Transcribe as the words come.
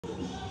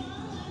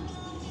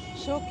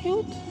So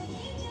cute.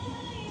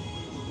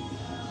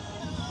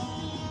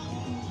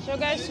 So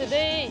guys,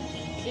 today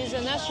is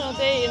a national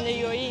day in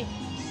the UAE.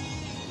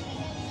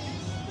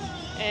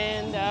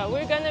 And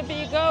we're gonna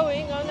be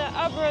going on the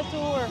Abra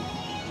tour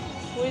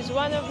with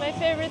one of my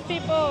favorite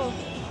people,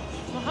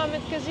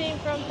 Mohammed Kazim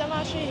from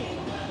Tamashi.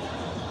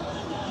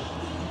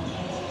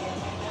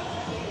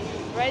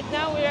 Right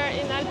now we are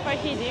in Al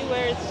Fahidi,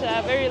 where it's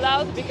very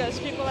loud because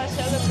people are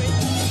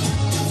celebrating.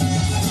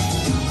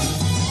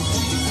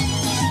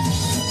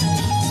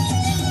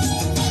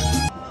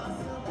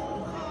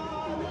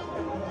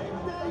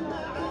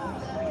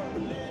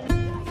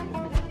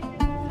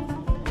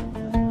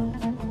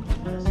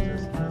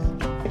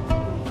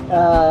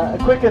 A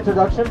quick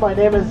introduction. My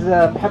name is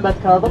Mohammed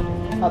Kazim.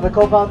 I'm a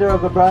co-founder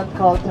of a brand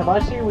called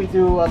Tamashi. We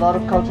do a lot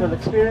of cultural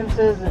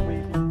experiences and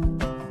we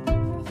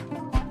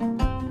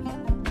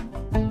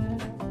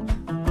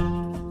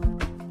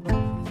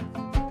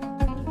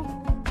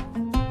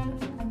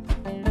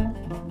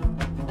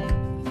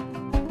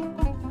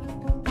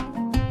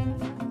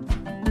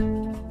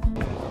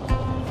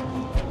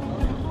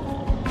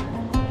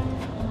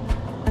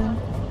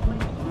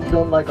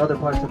don't like other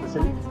parts of the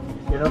city,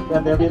 you know,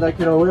 and they'll be like,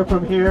 you know, we're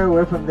from here,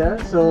 we're from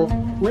there. So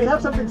we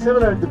have something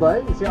similar in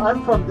Dubai. You see,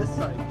 I'm from this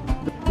side.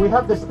 We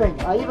have this thing.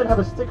 I even have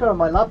a sticker on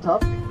my laptop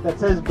that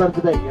says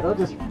Dubai, you know,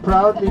 just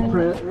proudly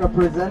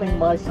representing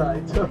my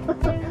side. So,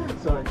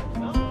 sorry.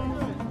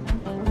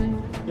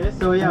 Okay,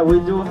 so yeah, we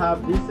do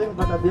have these things,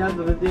 but at the end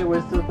of the day,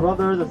 we're still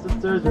brothers and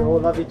sisters. We all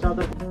love each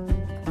other.